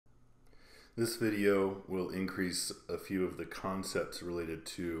This video will increase a few of the concepts related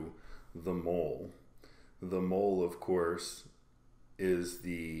to the mole. The mole, of course, is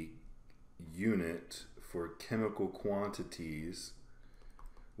the unit for chemical quantities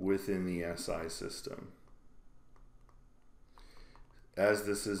within the SI system. As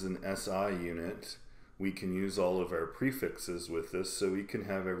this is an SI unit, we can use all of our prefixes with this, so we can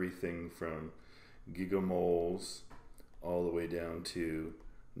have everything from gigamoles all the way down to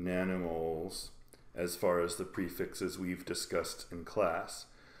nanomoles as far as the prefixes we've discussed in class.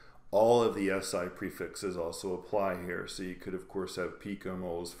 All of the SI prefixes also apply here, so you could of course have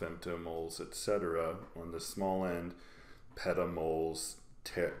picomoles, femtomoles, etc. on the small end, petamoles,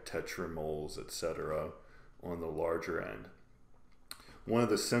 tetramoles, etc. on the larger end. One of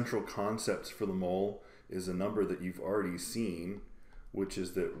the central concepts for the mole is a number that you've already seen, which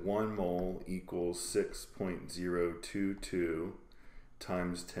is that 1 mole equals 6.022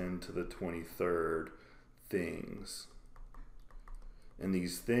 times 10 to the 23rd things. And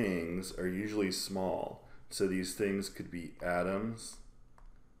these things are usually small. So these things could be atoms,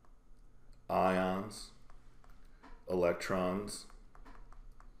 ions, electrons,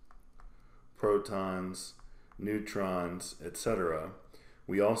 protons, neutrons, etc.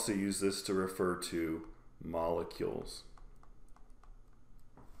 We also use this to refer to molecules.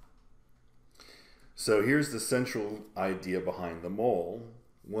 So here's the central idea behind the mole.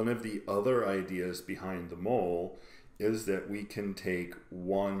 One of the other ideas behind the mole is that we can take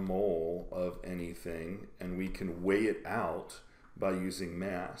 1 mole of anything and we can weigh it out by using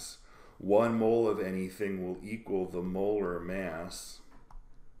mass. 1 mole of anything will equal the molar mass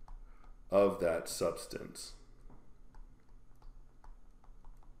of that substance.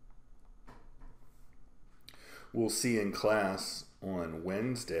 We'll see in class on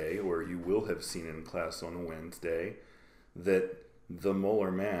Wednesday, or you will have seen in class on Wednesday, that the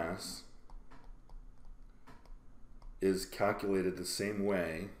molar mass is calculated the same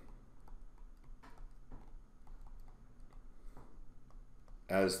way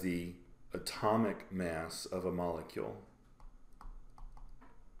as the atomic mass of a molecule.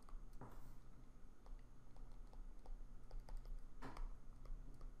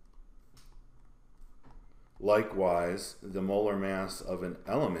 Likewise, the molar mass of an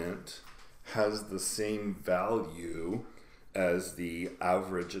element has the same value as the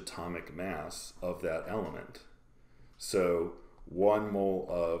average atomic mass of that element. So 1 mole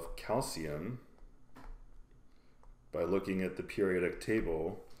of calcium, by looking at the periodic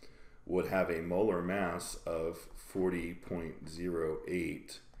table, would have a molar mass of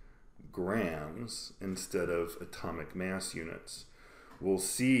 40.08 grams instead of atomic mass units. We'll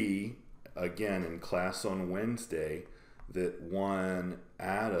see again in class on Wednesday that 1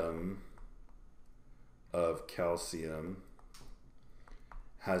 atom of calcium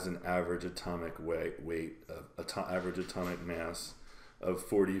has an average atomic average atomic mass of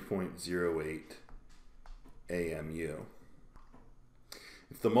 40.08 AMU.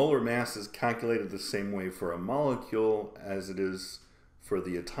 If the molar mass is calculated the same way for a molecule as it is for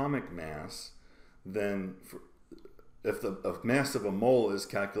the atomic mass, then if the mass of a mole is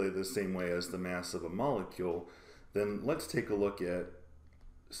calculated the same way as the mass of a molecule, then let's take a look at,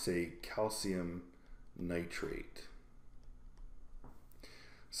 say, calcium nitrate.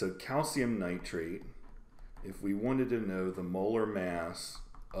 So calcium nitrate, if we wanted to know the molar mass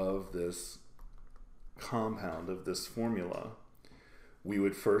of this compound, of this formula, we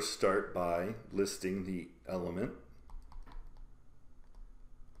would first start by listing the element,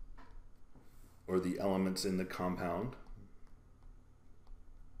 or the elements in the compound.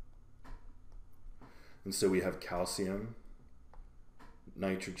 And so we have calcium,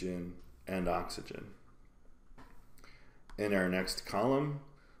 nitrogen, and oxygen. In our next column,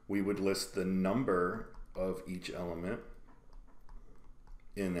 we would list the number of each element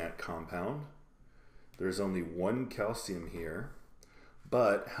in that compound. There's only 1 calcium here,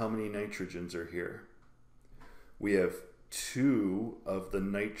 but how many nitrogens are here? We have 2 of the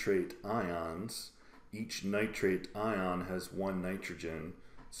nitrate ions. Each nitrate ion has 1 nitrogen,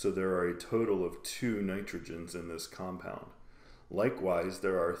 so there are a total of 2 nitrogens in this compound. Likewise,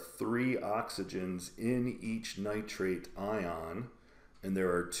 there are 3 oxygens in each nitrate ion, and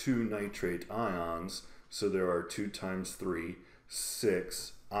there are 2 nitrate ions, so there are 2 times 3,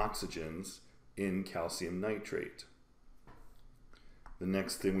 6 oxygens in calcium nitrate. The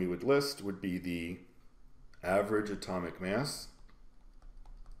next thing we would list would be the average atomic mass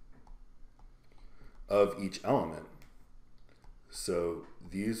of each element. So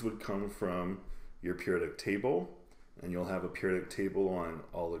these would come from your periodic table, and you'll have a periodic table on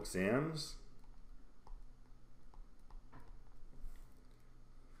all exams.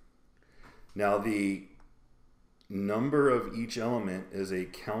 Now the number of each element is a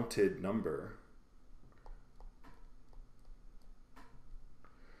counted number.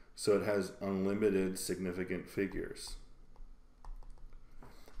 So it has unlimited significant figures.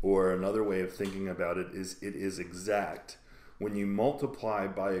 Or another way of thinking about it is exact. When you multiply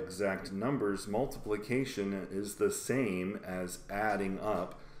by exact numbers, multiplication is the same as adding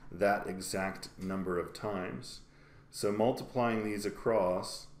up that exact number of times. So multiplying these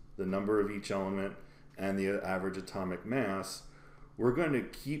across, the number of each element and the average atomic mass, we're going to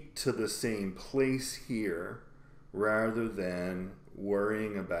keep to the same place here rather than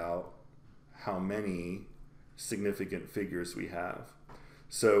worrying about how many significant figures we have.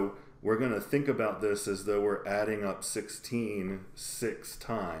 So we're going to think about this as though we're adding up 16 6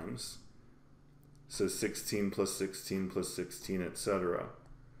 times. So 16 plus 16 plus 16, etc.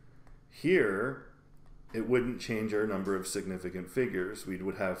 Here, it wouldn't change our number of significant figures. We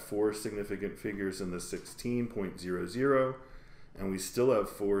would have 4 significant figures in the 16.00, and we still have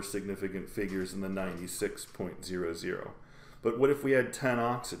 4 significant figures in the 96.00. But what if we had 10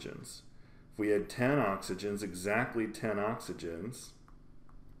 oxygens? If we had 10 oxygens, exactly 10 oxygens,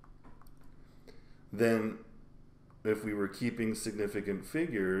 then if we were keeping significant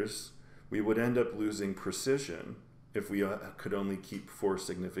figures, we would end up losing precision if we could only keep 4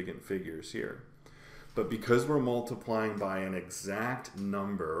 significant figures here. But because we're multiplying by an exact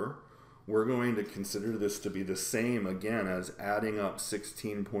number, we're going to consider this to be the same again as adding up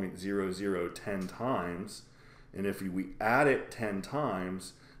 16.00 10 times. And if we add it 10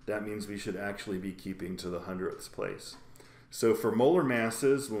 times, that means we should actually be keeping to the 100th place. So for molar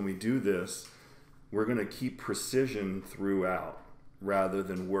masses, when we do this, we're going to keep precision throughout rather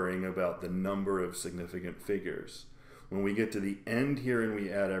than worrying about the number of significant figures. When we get to the end here and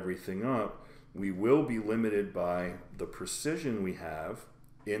we add everything up, we will be limited by the precision we have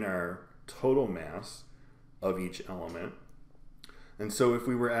in our total mass of each element. And so if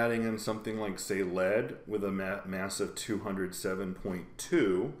we were adding in something like, say, lead with a mass of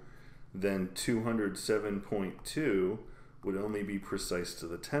 207.2, then 207.2 would only be precise to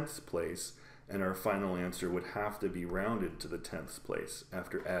the 10th place, and our final answer would have to be rounded to the 10th place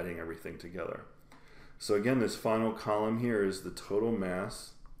after adding everything together. So again, this final column here is the total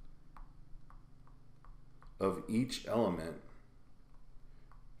mass of each element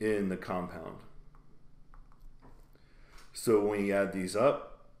in the compound. So when we add these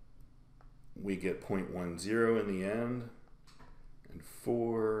up, we get 0.10 in the end, and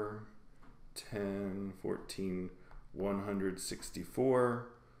 4, 10, 14,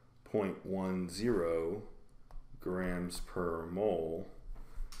 164.10 grams per mole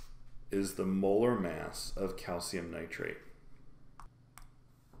is the molar mass of calcium nitrate.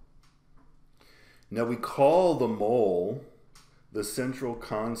 Now we call the mole the central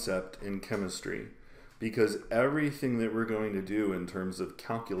concept in chemistry because everything that we're going to do in terms of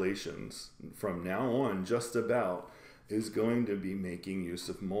calculations from now on just about is going to be making use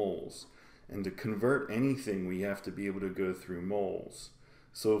of moles. And to convert anything, we have to be able to go through moles.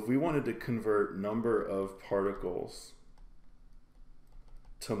 So if we wanted to convert number of particles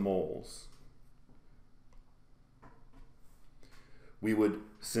to moles, we would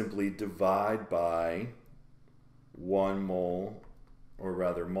simply divide by 1 mole, or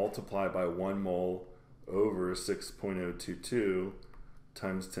rather multiply by 1 mole over 6.022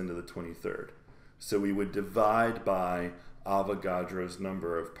 times 10 to the 23rd. So we would divide by Avogadro's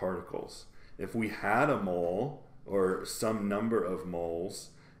number of particles. If we had a mole or some number of moles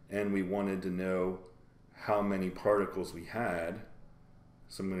and we wanted to know how many particles we had,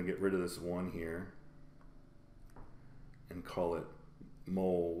 so I'm going to get rid of this 1 here and call it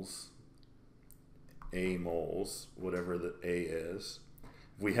moles, A moles, whatever the A is.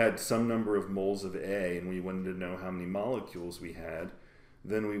 If we had some number of moles of A and we wanted to know how many molecules we had,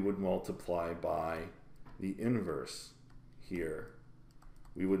 then we would multiply by the inverse here.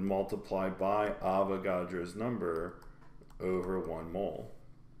 We would multiply by Avogadro's number over 1 mole,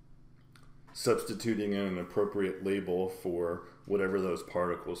 substituting in an appropriate label for whatever those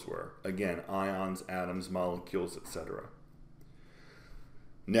particles were. Again, ions, atoms, molecules, etc.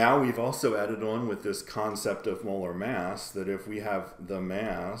 Now we've also added on with this concept of molar mass that if we have the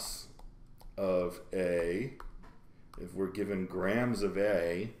mass of A, if we're given grams of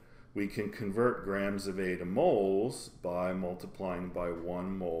A, we can convert grams of A to moles by multiplying by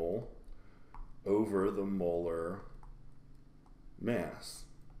 1 mole over the molar mass.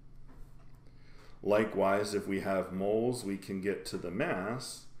 Likewise, if we have moles, we can get to the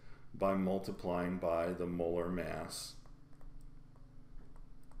mass by multiplying by the molar mass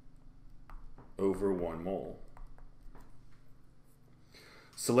over 1 mole.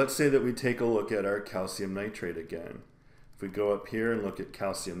 So let's say that we take a look at our calcium nitrate again. If we go up here and look at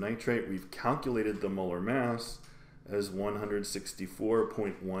calcium nitrate, we've calculated the molar mass as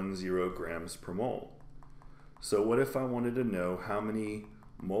 164.10 grams per mole. So what if I wanted to know how many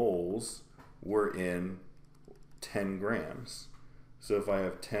moles were in 10 grams? So if I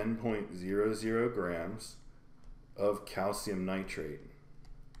have 10.00 grams of calcium nitrate,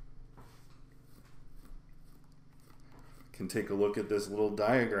 can take a look at this little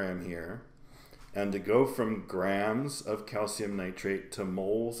diagram here, and to go from grams of calcium nitrate to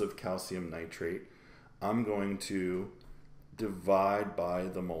moles of calcium nitrate, I'm going to divide by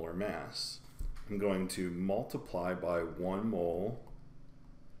the molar mass. I'm going to multiply by 1 mole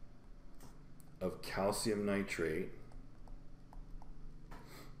of calcium nitrate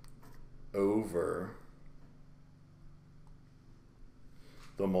over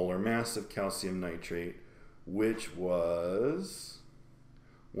the molar mass of calcium nitrate, which was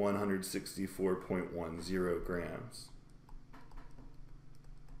 164.10 grams.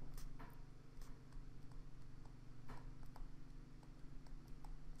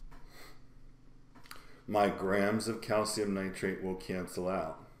 My grams of calcium nitrate will cancel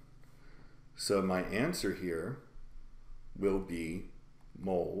out. So my answer here will be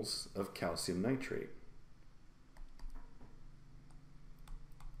moles of calcium nitrate.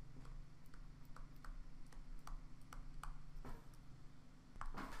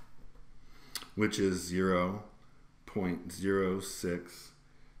 Which is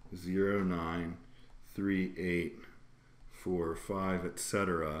 0.06093845,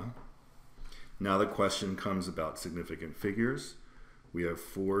 etc. Now the question comes about significant figures. We have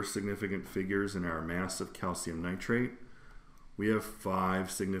 4 significant figures in our mass of calcium nitrate. We have 5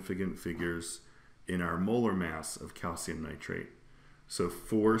 significant figures in our molar mass of calcium nitrate. So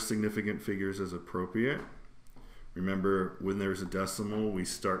 4 significant figures is appropriate. Remember, when there's a decimal, we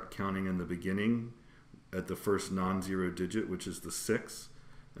start counting in the beginning at the first non-zero digit, which is the 6,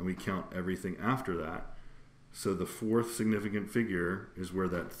 and we count everything after that. So the 4th significant figure is where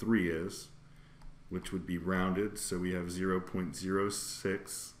that 3 is, which would be rounded. So we have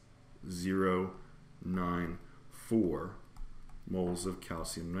 0.06094 moles of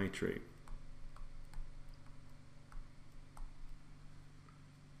calcium nitrate.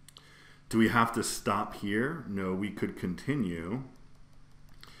 Do we have to stop here? No, we could continue.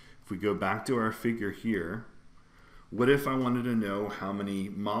 If we go back to our figure here, what if I wanted to know how many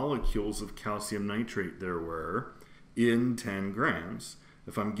molecules of calcium nitrate there were in 10 grams?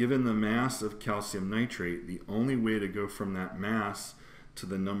 If I'm given the mass of calcium nitrate, the only way to go from that mass to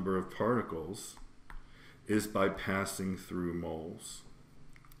the number of particles is by passing through moles.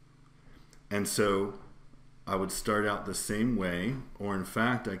 And so I would start out the same way, or in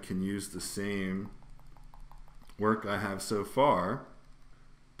fact I can use the same work I have so far,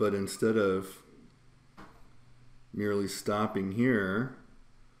 but instead of merely stopping here,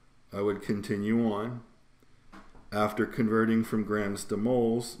 I would continue on. After converting from grams to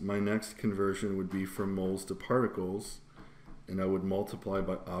moles, my next conversion would be from moles to particles, and I would multiply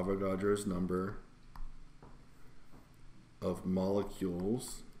by Avogadro's number of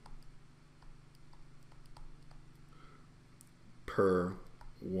molecules per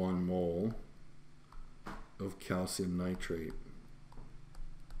 1 mole of calcium nitrate.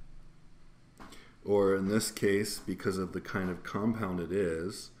 Or in this case, because of the kind of compound it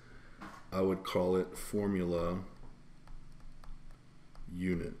is, I would call it formula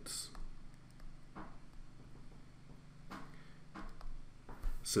units.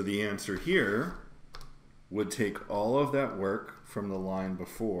 So the answer here would take all of that work from the line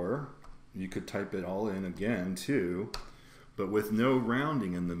before. You could type it all in again too, but with no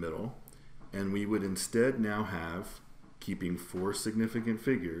rounding in the middle, and we would instead now have, keeping 4 significant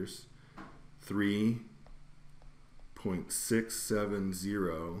figures,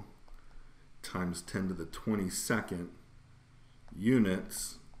 3.670 times 10 to the 22nd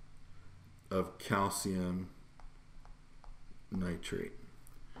units of calcium nitrate.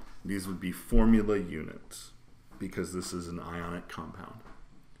 These would be formula units because this is an ionic compound.